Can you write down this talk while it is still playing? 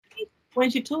when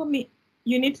she told me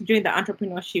you need to join the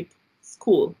entrepreneurship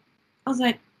school, I was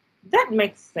like, that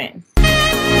makes sense.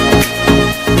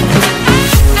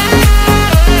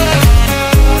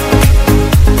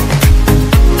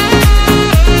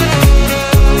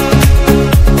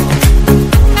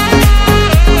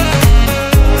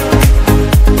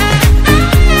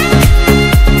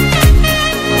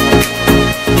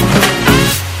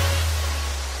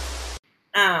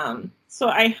 So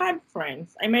I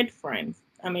made friends,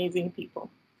 amazing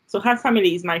people. So her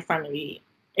family is my family.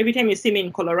 Every time you see me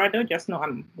in Colorado, just know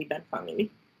I'm with that family.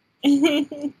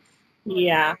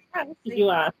 Yeah, you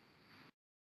are.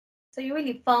 So you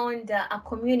really found a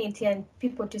community and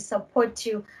people to support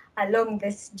you along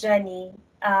this journey,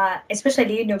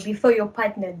 especially before your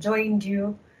partner joined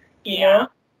you. You Yeah. know.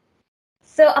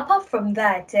 So apart from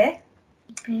that,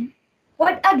 Mm-hmm.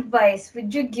 What advice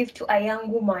would you give to a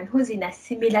young woman who's in a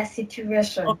similar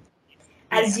situation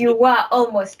as you were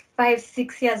almost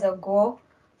 5-6 years ago?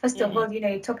 First of all,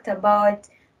 you talked about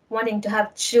wanting to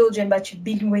have children, but you've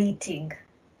been waiting.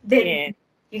 Then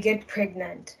you get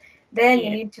pregnant. Then you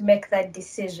need to make that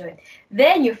decision.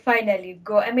 Then you finally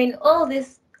go. I mean, all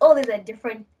these are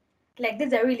different, like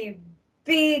these are really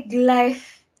big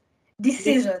life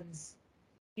decisions,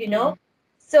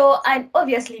 So, and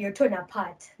obviously you're torn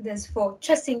apart. There's for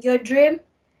chasing your dream.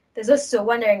 There's also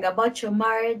wondering about your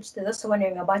marriage. There's also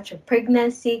wondering about your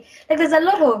pregnancy. Like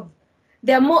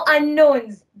there are more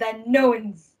unknowns than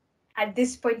knowns at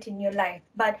this point in your life.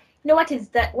 But what is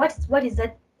that? What is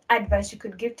that advice you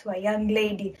could give to a young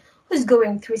lady who's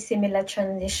going through similar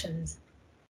transitions?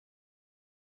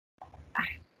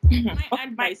 My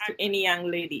advice to any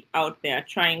young lady out there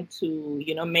trying to,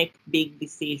 make big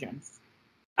decisions.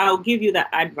 I'll give you the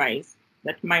advice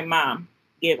that my mom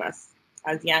gave us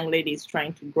as young ladies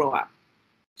trying to grow up.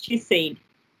 She said,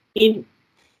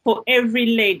 for every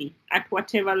lady at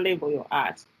whatever level you're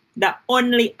at, the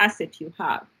only asset you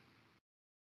have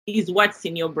is what's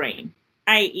in your brain,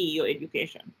 i.e. your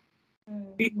education.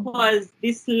 Because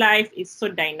this life is so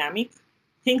dynamic,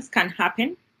 things can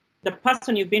happen. The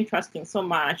person you've been trusting so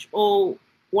much, or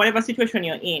whatever situation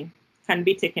you're in, can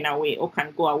be taken away or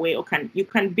can go away, or you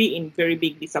can be in very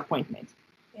big disappointment.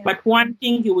 Yeah. But one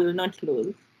thing you will not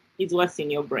lose is what's in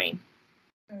your brain.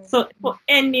 So for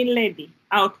any lady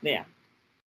out there,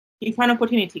 if an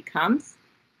opportunity comes,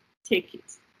 take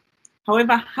it.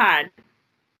 However hard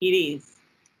it is,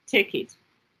 take it.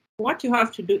 What you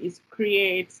have to do is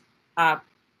create a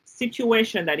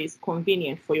situation that is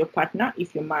convenient for your partner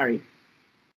if you're married.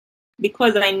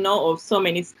 Because I know of so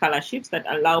many scholarships that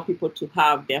allow people to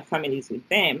have their families with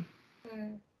them,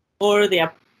 or there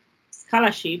are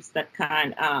scholarships that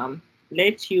can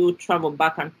let you travel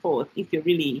back and forth if you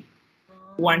really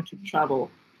want to travel.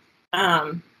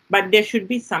 But there should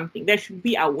be something, there should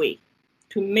be a way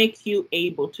to make you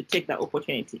able to take that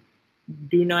opportunity.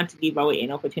 Do not give away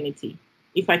an opportunity.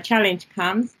 If a challenge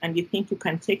comes and you think you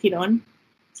can take it on,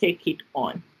 take it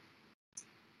on.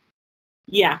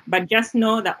 Yeah, but just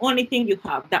know the only thing you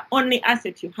have, the only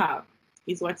asset you have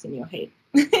is what's in your head.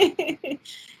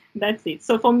 That's it.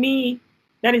 So for me,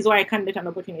 that is why I can't let an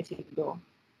opportunity go,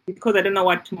 because I don't know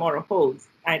what tomorrow holds.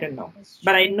 I don't know.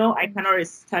 But I know I can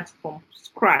always start from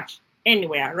scratch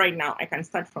anywhere. Right now, I can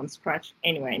start from scratch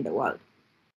anywhere in the world.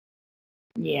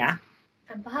 Yeah.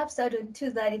 And perhaps add on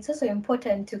to that, it's also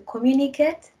important to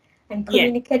communicate and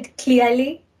communicate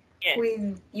clearly. Yes.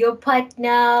 With your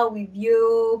partner, with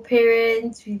your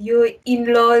parents, with your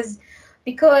in-laws,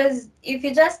 because if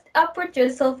you just approach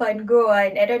yourself and go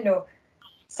and I don't know,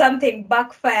 something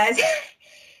backfires,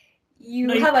 you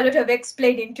have a lot of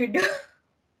explaining to do.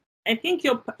 I think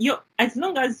as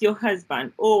long as your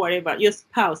husband or whatever, your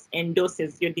spouse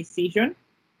endorses your decision,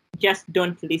 just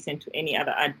don't listen to any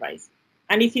other advice.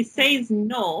 And if he says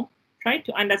no, try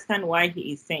to understand why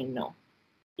he is saying no.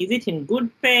 Is it in good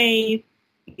faith?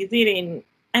 Is it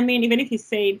even if he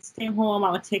said, stay home,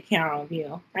 I'll take care of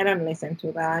you. I don't listen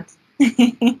to that.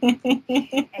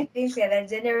 I think the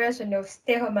generation of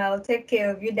stay home, I'll take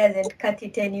care of you doesn't cut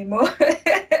it anymore.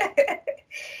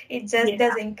 It just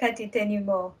doesn't cut it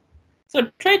anymore. So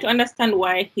try to understand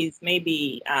why he's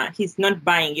not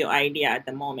buying your idea at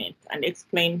the moment, and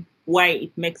explain why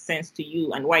it makes sense to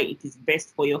you and why it is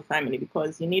best for your family,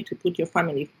 because you need to put your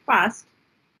family first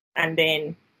and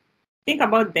then think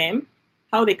about them,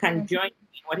 how they can join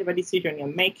in whatever decision you're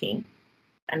making,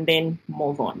 and then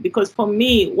move on. Because for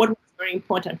me, what was very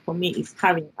important for me is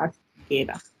having us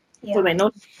together. Yeah. Because I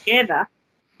know together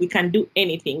we can do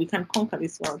anything. We can conquer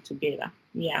this world together.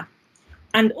 Yeah.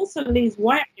 And also, Liz,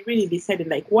 why I really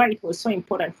decided, why it was so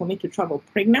important for me to travel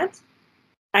pregnant.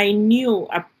 I knew,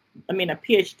 a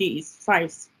PhD is 4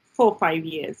 or 5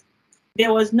 years.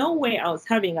 There was no way I was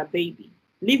having a baby,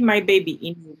 leave my baby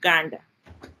in Uganda,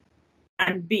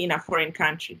 and be in a foreign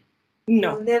country.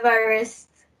 No. You'll never rest.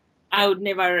 I would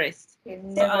never rest. You'll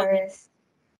never rest.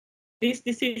 This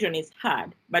decision is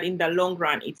hard, but in the long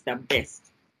run, it's the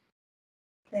best.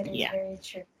 That is very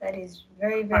true. That is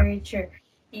very, very true.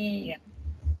 Yeah.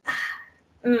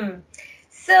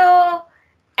 So,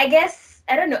 I guess,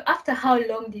 I don't know, after how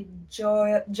long did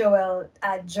Joel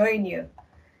join you?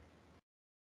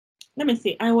 Let me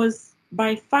see. I was,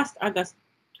 by 1st August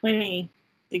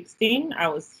 2016, I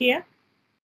was here.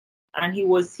 And he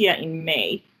was here in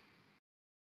May.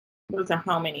 Those are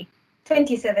how many?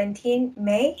 2017,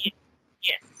 May?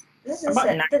 Yes.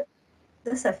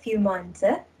 That's a few months,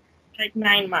 eh? Like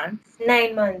 9 months.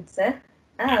 9 months, eh?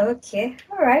 Ah, okay.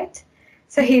 All right.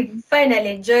 So he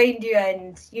finally joined you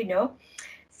and,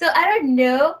 So I don't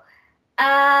know.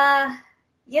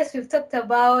 Yes, we've talked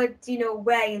about,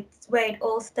 where it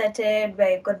all started,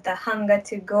 where you got the hunger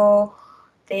to go.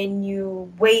 Then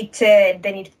you waited,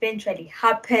 then it eventually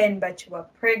happened, but you were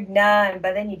pregnant,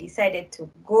 but then you decided to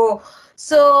go.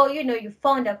 So, you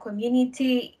found a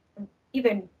community,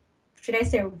 even, should I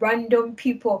say, random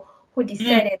people who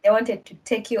decided they wanted to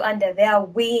take you under their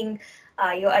wing.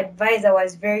 Your advisor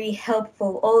was very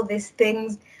helpful, all these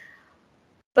things.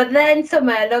 But then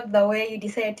somewhere along the way, you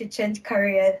decided to change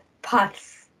career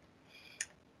paths.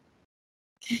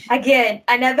 Again,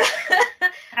 another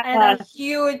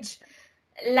huge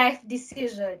life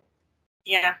decision.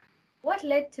 Yeah. What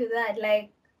led to that?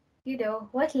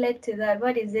 What led to that?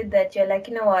 What is it that you're like,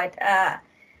 you know what? I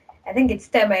think it's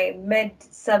time I made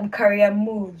some career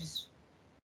moves.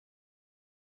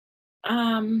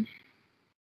 I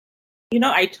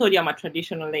told you I'm a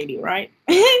traditional lady, right?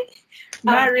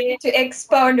 Married. To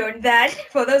expound on that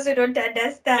for those who don't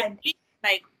understand.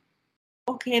 Like,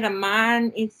 okay, the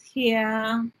man is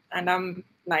here, and I'm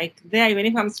like there, even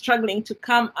if I'm struggling to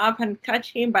come up and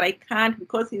catch him, but I can't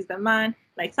because he's the man,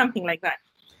 like something like that.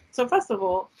 So first of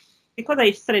all, because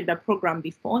I started the program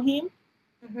before him,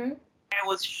 I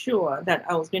was sure that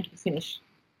I was going to finish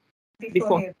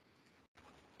before him.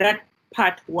 That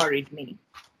part worried me.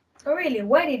 Oh, really?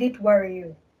 Why did it worry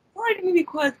you? Worried me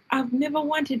because I've never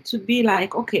wanted to be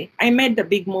like, okay, I made the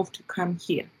big move to come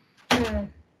here.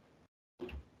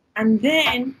 And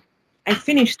then I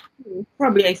finished school,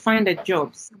 probably I find a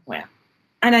job somewhere.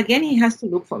 And again, he has to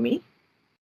look for me.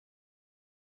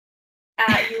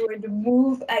 You would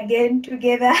move again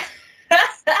together.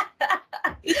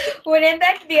 Wouldn't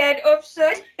that be an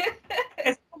option?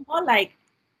 It's more like,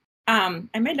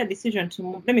 I made a decision to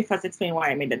move. Let me first explain why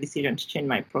I made the decision to change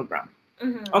my program.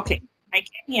 Okay, I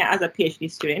came here as a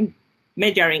PhD student,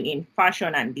 majoring in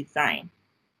fashion and design.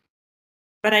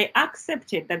 But I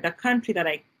accepted that the country that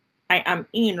I am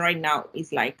in right now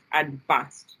is like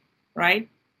advanced, right?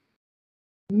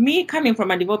 Me coming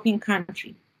from a developing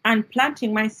country and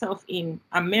planting myself in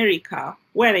America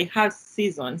where they have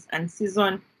seasons and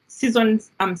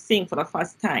seasons I'm seeing for the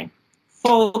first time.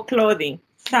 Fall clothing,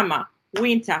 summer,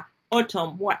 winter,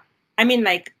 autumn, what? I mean,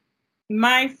 like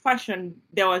my fashion,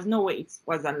 there was no way it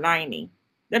was aligning.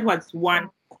 That was one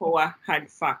core hard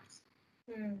fact.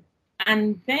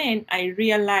 And then I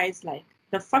realized like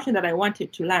the fashion that I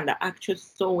wanted to learn, the actual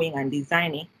sewing and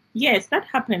designing, yes, that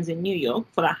happens in New York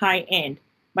for the high end,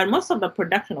 but most of the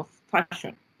production of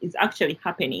fashion is actually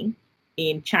happening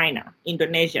in China,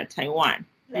 Indonesia, Taiwan.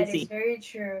 That is very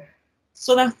true.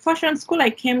 So the fashion school I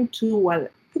came to, well,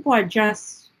 people are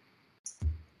just,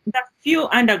 the few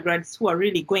undergrads who are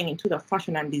really going into the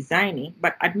fashion and designing,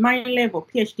 but at my level,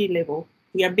 PhD level,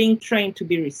 we are being trained to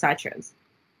be researchers.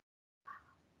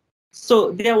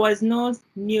 So there was no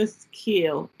new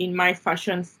skill in my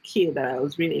fashion skill that I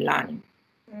was really learning.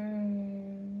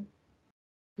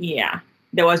 Yeah.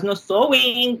 There was no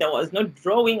sewing, there was no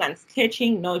drawing and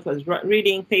sketching. No, it was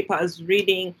reading papers,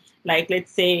 reading, like,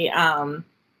 let's say,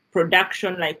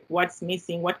 production, like what's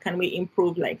missing, what can we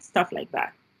improve, like stuff like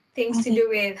that. Things to do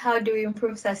with how do we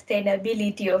improve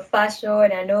sustainability of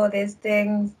fashion and all these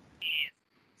things.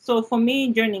 So for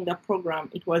me, joining the program,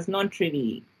 it was not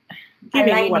really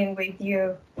aligning with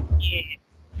you. Yeah.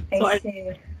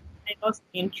 I lost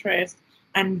interest.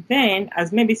 And then,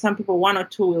 as maybe some people, one or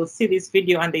two, will see this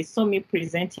video and they saw me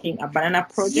presenting a banana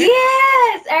project.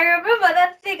 Yes, I remember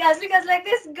that thing. I was like,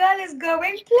 this girl is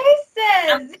going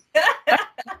places. It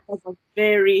was a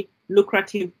very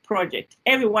lucrative project.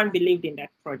 Everyone believed in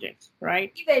that project,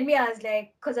 right? Even me, I was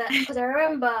like, because I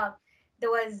remember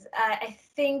there was, I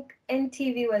think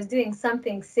NTV was doing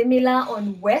something similar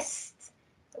on West.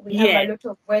 We have a lot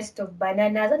of West of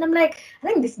bananas. And I'm like, I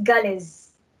think this girl is,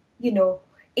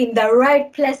 in the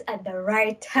right place at the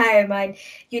right time, and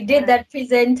you did that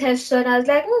presentation. I was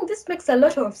like, this makes a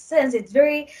lot of sense. It's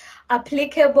very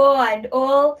applicable and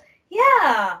all.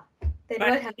 Yeah. Then But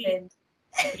what happened?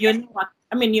 You know what?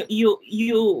 I mean,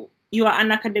 you are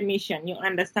an academician. You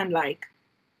understand, like,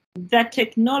 the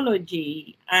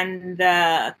technology and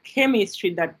the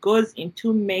chemistry that goes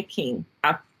into making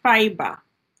a fiber,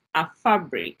 a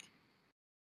fabric.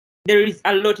 There is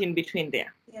a lot in between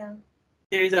there. Yeah.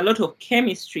 There is a lot of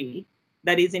chemistry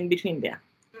that is in between there.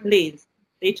 Liz,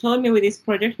 they told me with this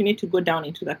project, you need to go down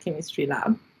into the chemistry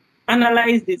lab,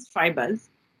 analyze these fibers,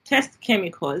 test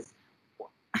chemicals.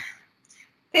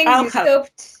 Things you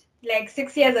stopped like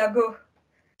 6 years ago.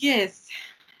 Yes.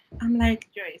 I'm like,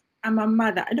 Joyce, I'm a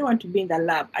mother. I don't want to be in the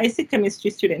lab. I see chemistry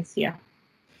students here.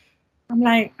 I'm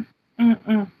like,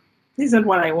 this isn't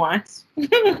what I want.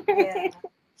 Yeah.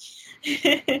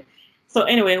 So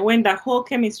anyway, when the whole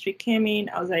chemistry came in,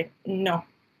 I was like, no,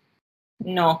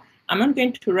 I'm not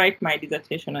going to write my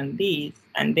dissertation on this,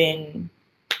 and then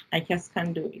I just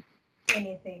can't do it.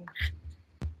 Anything.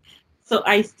 So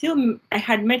I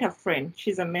had met a friend.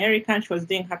 She's American. She was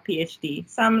doing her PhD.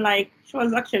 So I'm like, she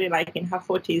was actually like in her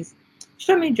 40s. She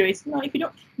told me, Joyce, if you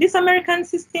don't, this American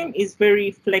system is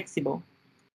very flexible.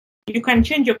 You can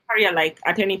change your career like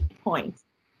at any point.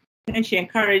 And she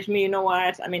encouraged me, you know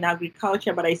what, I'm in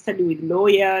agriculture, but I studied with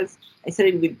lawyers. I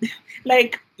studied with,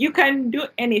 like, you can do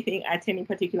anything at any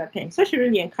particular time. So she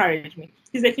really encouraged me.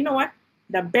 She's like, you know what,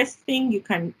 the best thing you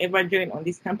can ever join on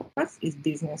this campus is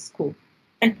business school.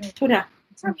 And I told her,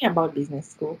 tell me about business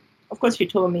school. Of course, she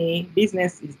told me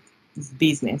business is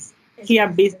business. Here,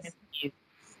 business is,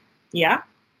 yeah.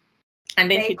 And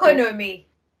then the economy.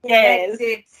 Yes. That's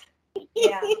it.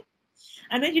 Yeah.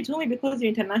 And then she told me, because you're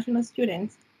international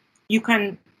students,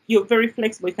 you're very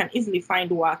flexible. You can easily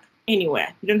find work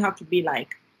anywhere. You don't have to be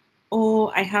like, oh,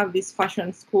 I have this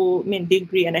fashion school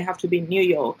degree and I have to be in New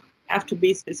York. I have to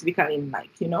be specifically in, like,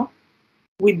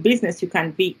 with business, you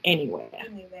can be anywhere.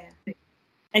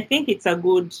 I think it's a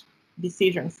good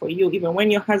decision for you. Even when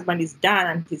your husband is done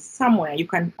and he's somewhere, you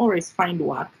can always find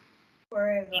work.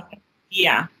 Forever.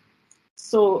 Yeah.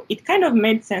 So it kind of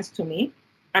made sense to me.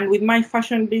 And with my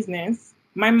fashion business,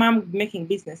 my mom making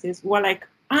businesses, were like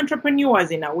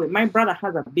entrepreneurs in a way. My brother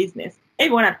has a business.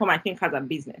 Everyone at home, I think, has a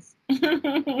business.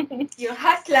 You're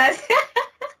hustlers.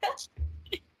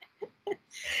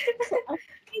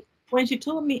 When she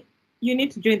told me, you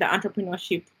need to join the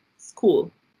entrepreneurship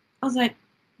school, I was like,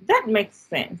 that makes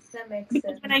sense. That makes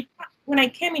because sense. When I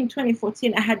came in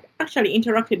 2014, I had actually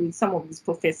interacted with some of these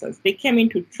professors. They came in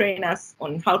to train us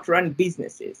on how to run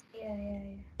businesses. Yeah.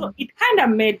 So it kind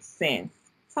of made sense.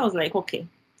 So I was like, okay,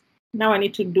 now I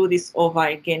need to do this over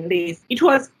again, Liz. It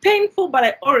was painful, but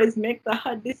I always make the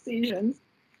hard decisions.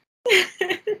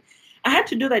 I had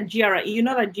to do the GRE. You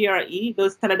know the GRE,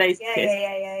 those standardized tests?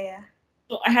 Yeah.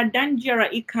 So I had done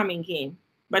GRE coming in,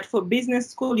 but for business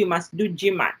school, you must do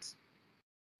GMAT.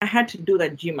 I had to do the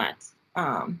GMAT.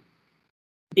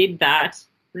 Did that,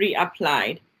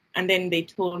 reapplied, and then they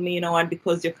told me, you know what,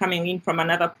 because you're coming in from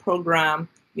another program,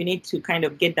 you need to kind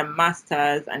of get the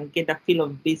masters and get the feel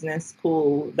of business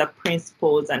school, the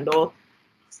principles and all.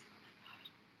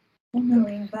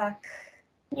 Going back,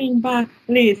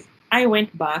 Liz, I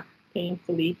went back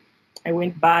painfully. I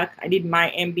went back. I did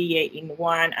my MBA in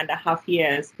 1.5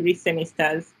 years, 3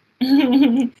 semesters.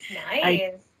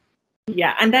 Nice.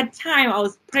 Yeah, and that time I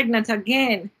was pregnant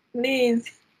again,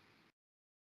 Liz.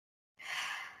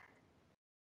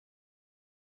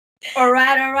 All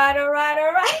right.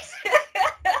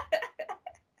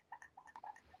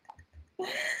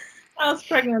 I was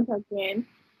pregnant again.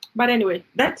 But anyway,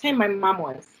 that time my mom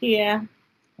was here.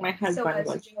 My husband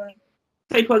was here.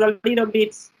 So it was a little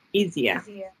bit easier.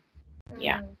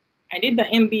 Yeah. I did the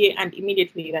MBA, and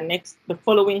immediately the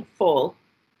following fall,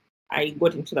 I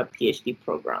got into the PhD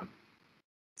program.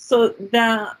 So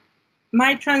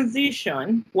my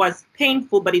transition was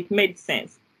painful, but it made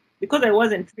sense because I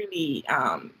wasn't really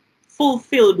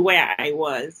fulfilled where I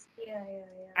was. Yeah.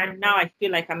 And now I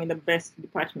feel like I'm in the best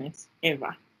department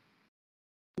ever.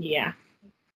 Yeah.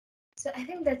 So I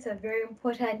think that's a very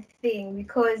important thing,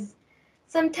 because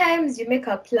sometimes you make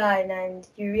a plan and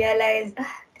you realize,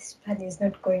 this plan is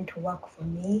not going to work for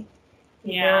me.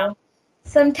 You know?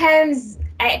 Sometimes,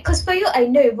 because for you, I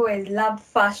know you've always loved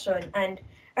fashion. And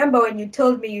I remember when you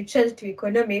told me you changed to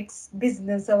economics,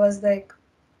 business, I was like,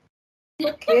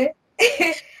 okay.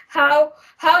 How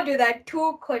do the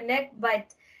two connect?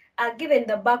 But given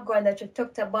the background that you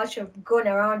talked about, you've gone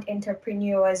around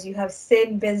entrepreneurs, you have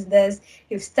seen business,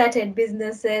 you've started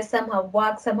businesses, some have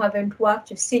worked, some haven't worked,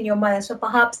 you've seen your mother. So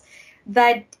perhaps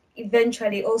that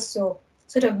eventually also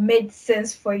sort of made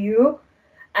sense for you,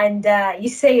 and you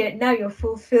say now you're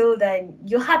fulfilled and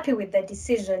you're happy with the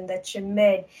decision that you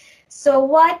made. So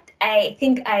what I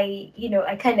think I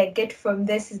kind of get from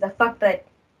this is the fact that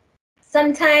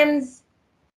sometimes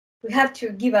we have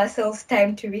to give ourselves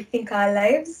time to rethink our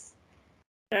lives.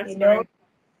 That's right.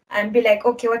 And be like,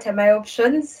 okay, what are my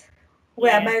options?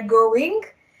 Where am I going?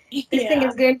 This thing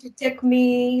is going to take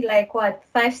me like what,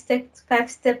 5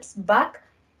 steps back.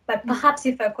 But perhaps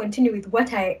if I continue with where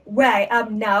I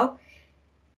am now,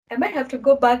 I might have to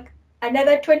go back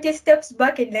another 20 steps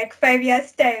back in like 5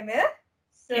 years' time.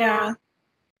 So yeah,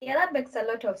 that makes a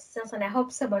lot of sense. And I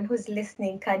hope someone who's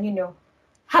listening can,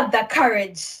 have the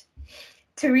courage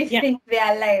to rethink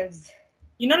their lives.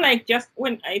 Like just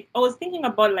when I was thinking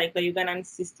about like the Ugandan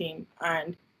system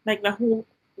and like the whole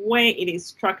way it is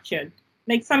structured.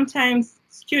 Like sometimes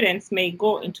students may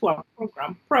go into a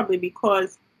program probably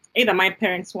because either my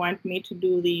parents want me to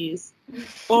do this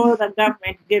or the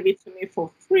government gave it to me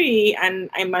for free and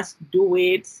I must do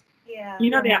it. Yeah.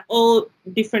 There are all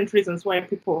different reasons why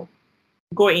people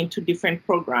go into different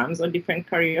programs or different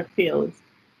career fields.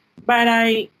 But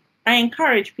I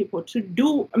encourage people to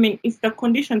do, if the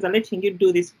conditions are letting you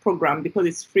do this program because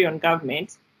it's free on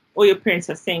government or your parents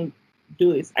are saying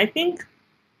do this, I think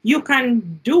you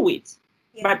can do it.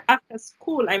 Yeah. But after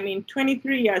school,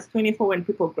 23 years, 24 when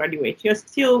people graduate, you're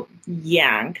still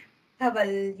young. Have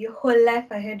your whole life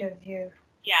ahead of you.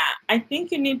 Yeah, I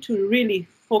think you need to really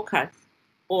focus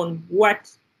on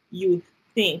what you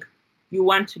think you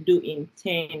want to do in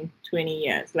 10, 20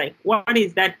 years. Like, what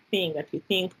is that thing that you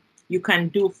think you can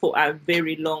do for a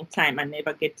very long time and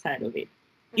never get tired of it?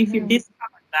 Mm-hmm. If you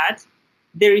discover that,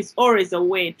 there is always a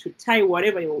way to tie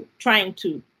whatever you're trying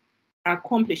to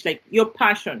accomplish, like your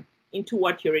passion, into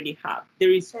what you already have.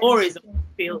 There is always a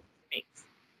field mix.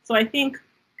 So I think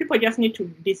people just need to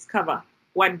discover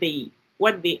what they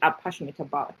are passionate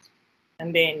about.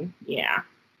 And then, yeah.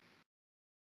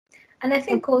 And I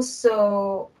think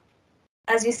also,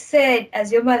 as you said, as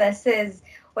your mother says,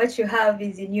 what you have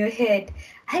is in your head.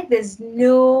 I think there's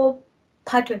no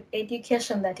part of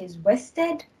education that is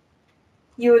wasted.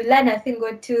 You learn a thing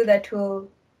or two that will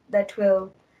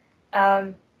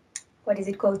what is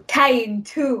it called, tie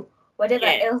into whatever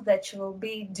else that you will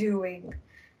be doing.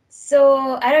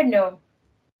 So I don't know.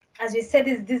 As you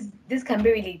said, this can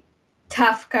be really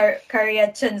tough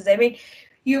career changes.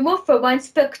 You move from one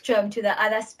spectrum to the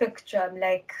other spectrum,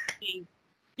 like things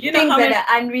that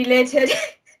are unrelated.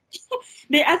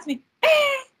 They ask me,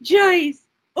 Joyce,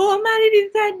 married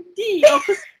is a D.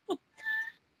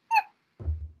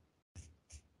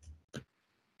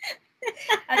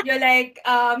 And you're like,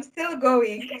 I'm still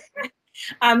going.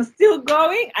 I'm still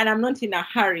going, and I'm not in a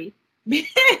hurry.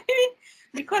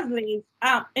 Because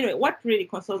anyway, what really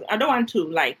consoles, I don't want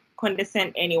to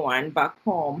condescend anyone back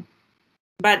home,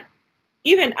 but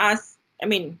even us,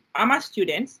 I'm a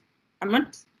student. I'm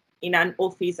not in an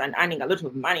office and earning a lot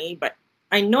of money, but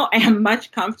I know I am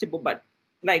much comfortable, but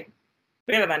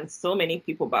better than so many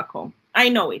people back home. I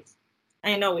know it.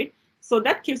 So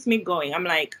that keeps me going. I'm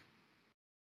like,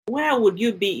 where would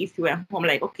you be if you were home?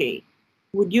 Like, okay,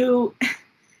 would you?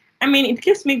 It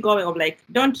keeps me going. Of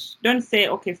don't say,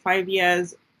 okay, 5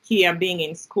 years here being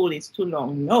in school is too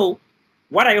long. No,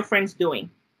 what are your friends doing?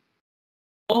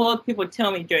 All people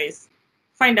tell me, Joyce,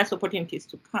 find us opportunities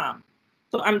to come.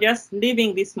 So I'm just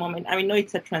living this moment. I know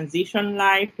it's a transition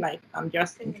life. I'm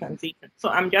just in transition. So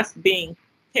I'm just being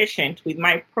patient with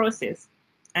my process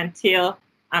until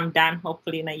I'm done,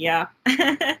 hopefully in a year.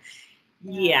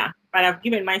 Yeah, but I've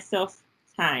given myself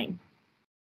time.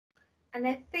 And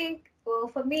I think, well,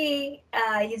 for me,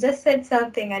 you just said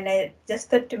something and I just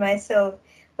thought to myself,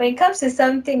 when it comes to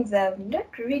some things, I'm not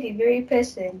really very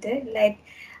patient.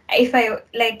 If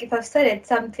I've started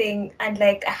something and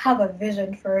I have a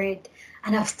vision for it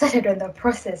and I've started on the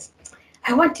process,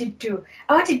 I wanted to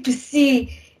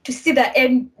see the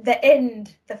end,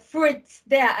 the fruits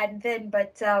there and then.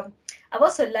 But I've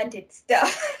also learned it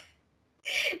stuff.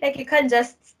 You can't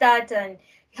just start, and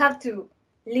you have to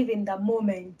live in the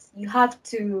moment. You have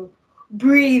to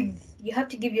breathe. You have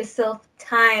to give yourself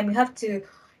time. You have to,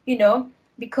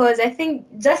 because I think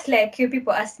just like you,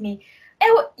 people ask me, hey,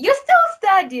 you're still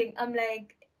studying? I'm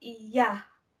like, yeah,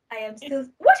 I am still.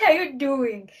 What are you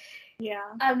doing?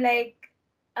 Yeah. I'm like,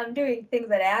 I'm doing things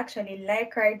that I actually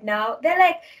like right now. They're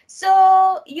like,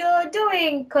 so you're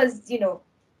doing, because,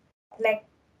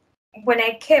 when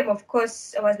I came, of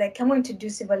course, I was like, I'm going to do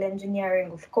civil engineering,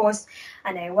 of course,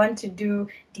 and I want to do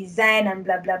design and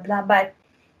blah, blah, blah. But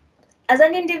as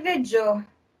an individual,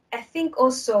 I think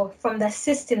also from the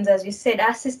systems, as you said,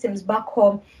 our systems back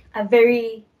home are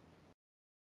very,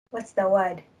 what's the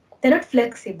word? they're not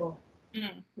flexible.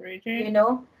 Rigid. You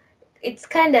know, it's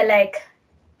kind of like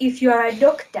if you are a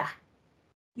doctor,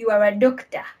 you are a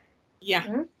doctor.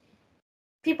 Yeah.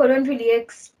 People don't really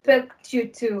expect you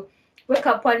to wake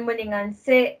up one morning and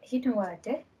say, you know what,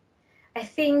 I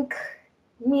think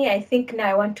now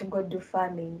I want to go do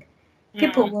farming.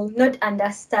 People will not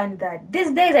understand that.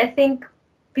 These days, I think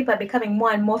people are becoming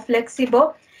more and more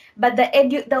flexible, but the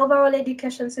overall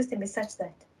education system is such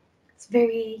that it's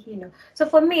very, So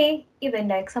for me, even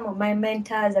like some of my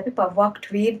mentors, the people I've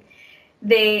worked with,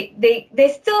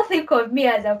 they still think of me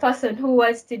as a person who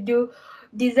wants to do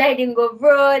designing of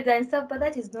roads and stuff, but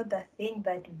that is not the thing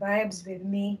that vibes with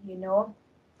me,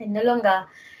 And no longer,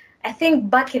 I think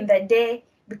back in the day,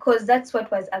 because that's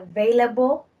what was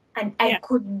available and I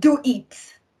could do it,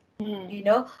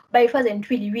 but it wasn't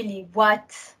really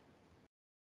what.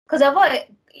 Because I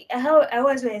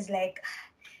was always like,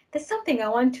 there's something I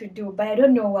want to do, but I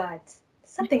don't know what.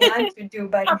 Something I want to do,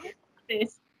 but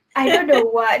I don't know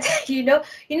what.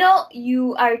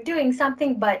 You are doing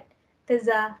something, but there's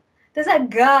a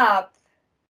gap.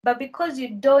 But because you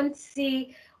don't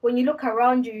see, when you look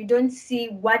around you, you don't see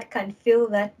what can fill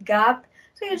that gap.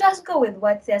 So you just go with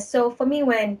what's there. So for me,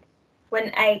 when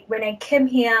I came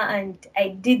here and I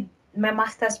did my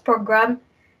master's program,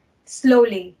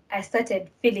 slowly I started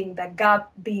feeling the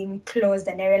gap being closed,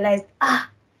 and I realized,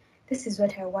 this is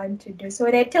what I want to do. So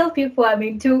when I tell people I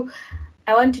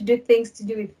want to do things to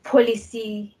do with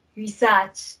policy,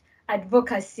 research,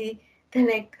 advocacy, they're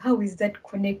like, how is that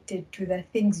connected to the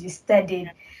things you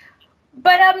studied?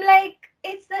 But I'm like,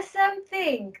 it's the same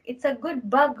thing. It's a good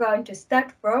background to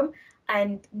start from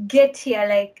and get here.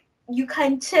 Like, you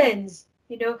can change,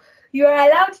 you're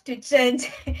allowed to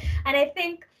change. And I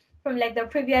think from like the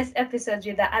previous episodes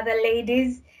with the other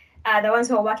ladies, the ones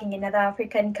who are working in other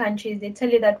African countries, they tell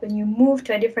you that when you move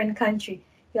to a different country,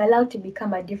 you're allowed to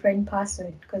become a different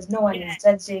person because no one is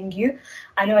judging you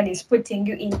and no one is putting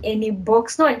you in any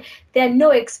box. There are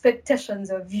no expectations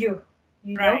of you,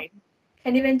 Right. You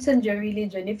can even change your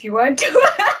religion if you want to.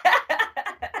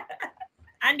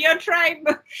 And your tribe.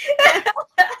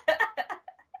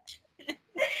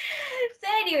 So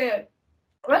anyway,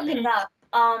 wrapping up,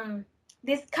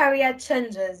 these career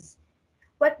changes,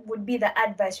 what would be the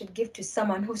advice you'd give to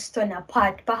someone who's torn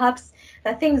apart? Perhaps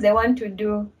the things they want to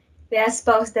do, their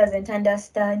spouse doesn't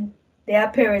understand, their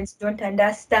parents don't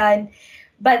understand,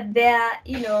 but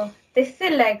they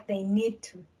feel like they need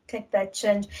to take that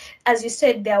change. As you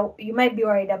said, you might be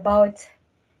worried about,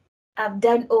 I've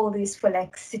done all this for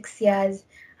like 6 years,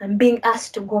 I'm being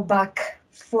asked to go back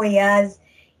 4 years.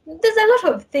 There's a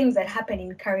lot of things that happen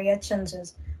in career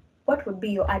changes. What would be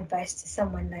your advice to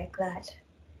someone like that?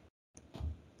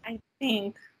 I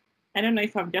don't know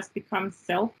if I've just become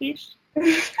selfish.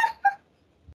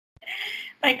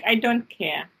 Like, I don't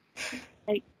care.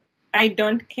 Like, I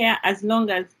don't care as long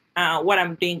as what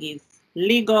I'm doing is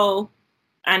legal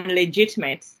and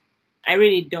legitimate. I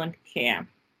really don't care.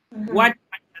 What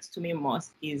matters to me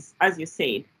most is, as you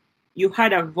said, you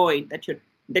had a void that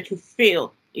you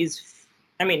feel is,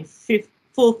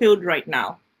 fulfilled right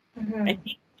now. I think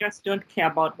you just don't care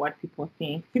about what people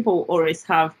think. People always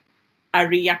have a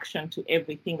reaction to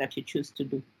everything that you choose to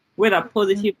do, whether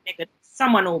positive, negative.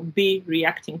 Someone will be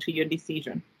reacting to your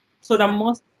decision. So the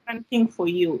most important thing for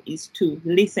you is to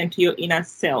listen to your inner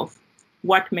self.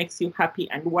 What makes you happy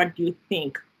and what do you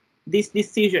think this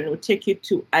decision will take you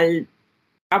to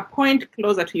a point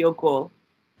closer to your goal?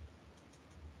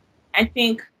 I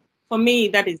think for me,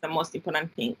 that is the most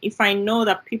important thing. If I know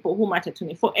that people who matter to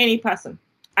me, for any person,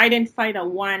 identify the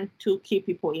 1-2 key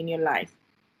people in your life.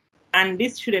 And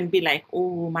this shouldn't be like,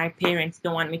 oh, my parents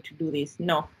don't want me to do this.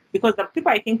 No, because the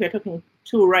people I think we're talking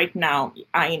to right now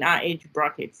are in our age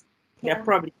brackets. Yeah. They're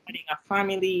probably having a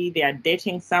family, they are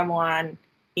dating someone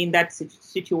in that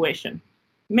situation.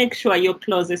 Make sure your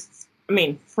closest,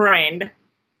 friend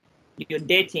you're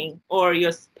dating or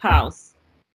your spouse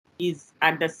is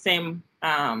at the same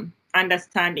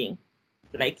understanding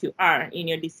like you are in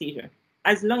your decision.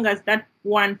 As long as that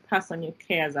one person you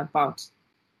cares about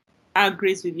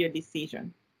agrees with your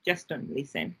decision, just don't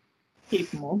listen.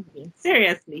 Keep moving.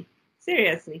 Seriously.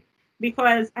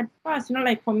 Because at first,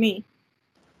 like for me,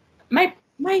 my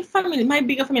family, my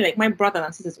bigger family, like my brothers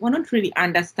and sisters, were not really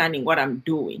understanding what I'm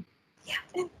doing.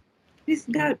 Yeah, this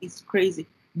girl is crazy.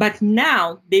 But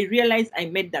now they realize I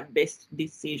made the best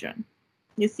decision.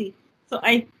 You see, so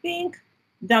I think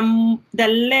the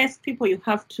less people you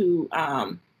have to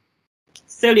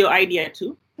sell your idea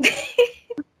to,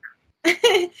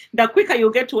 the quicker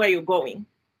you get to where you're going.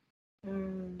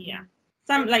 Yeah.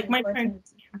 Some like my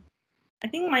friends. I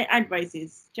think my advice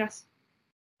is just,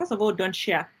 first of all, don't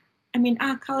share I mean,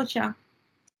 our culture.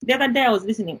 The other day I was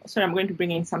listening. Sorry, I'm going to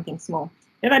bring in something small.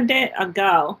 The other day, a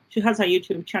girl, she has a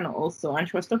YouTube channel also, and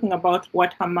she was talking about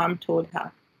what her mom told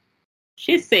her.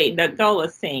 She said, the girl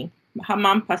was saying, her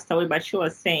mom passed away, but she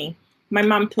was saying, my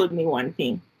mom told me one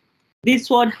thing. This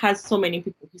world has so many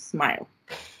people who smile,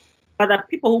 but the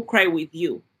people who cry with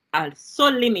you are so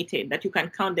limited that you can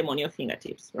count them on your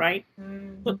fingertips, right?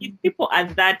 Mm-hmm. So if people are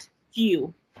that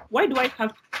few, why do I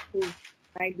have to prove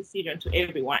my decision to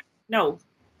everyone? No.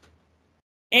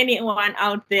 Anyone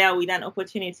out there with an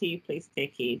opportunity, please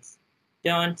take it.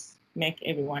 Don't make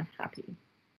everyone happy.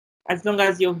 As long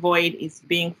as your void is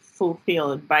being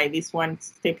fulfilled by this one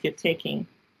step you're taking,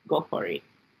 go for it.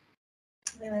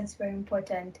 Yeah, that's very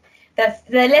important. The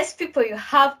less people you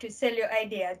have to sell your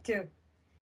idea to,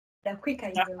 the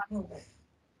quicker you will move.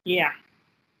 Yeah.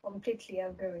 Completely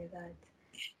agree with that.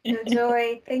 So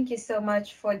Joy, thank you so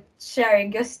much for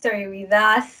sharing your story with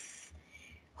us.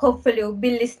 Hopefully we'll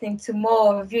be listening to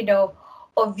more of,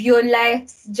 of your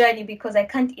life's journey, because I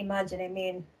can't imagine. I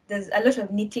mean, there's a lot of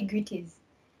nitty-gritties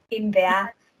in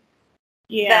there.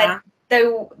 Yeah.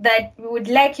 That we would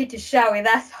like you to share with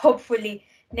us, hopefully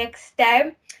next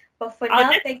time. But for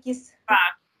now, thank you.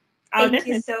 Thank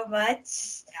you so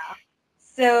much. Yeah.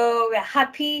 So we're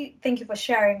happy. Thank you for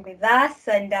sharing with us,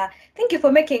 and thank you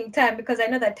for making time, because I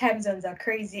know that time zones are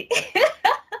crazy.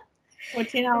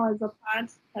 14 hours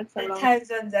apart. That's a lot. The time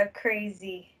zones are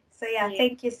crazy. So yeah,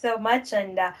 thank you so much,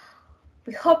 and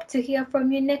we hope to hear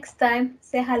from you next time.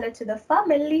 Say hello to the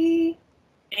family.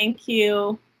 Thank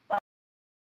you.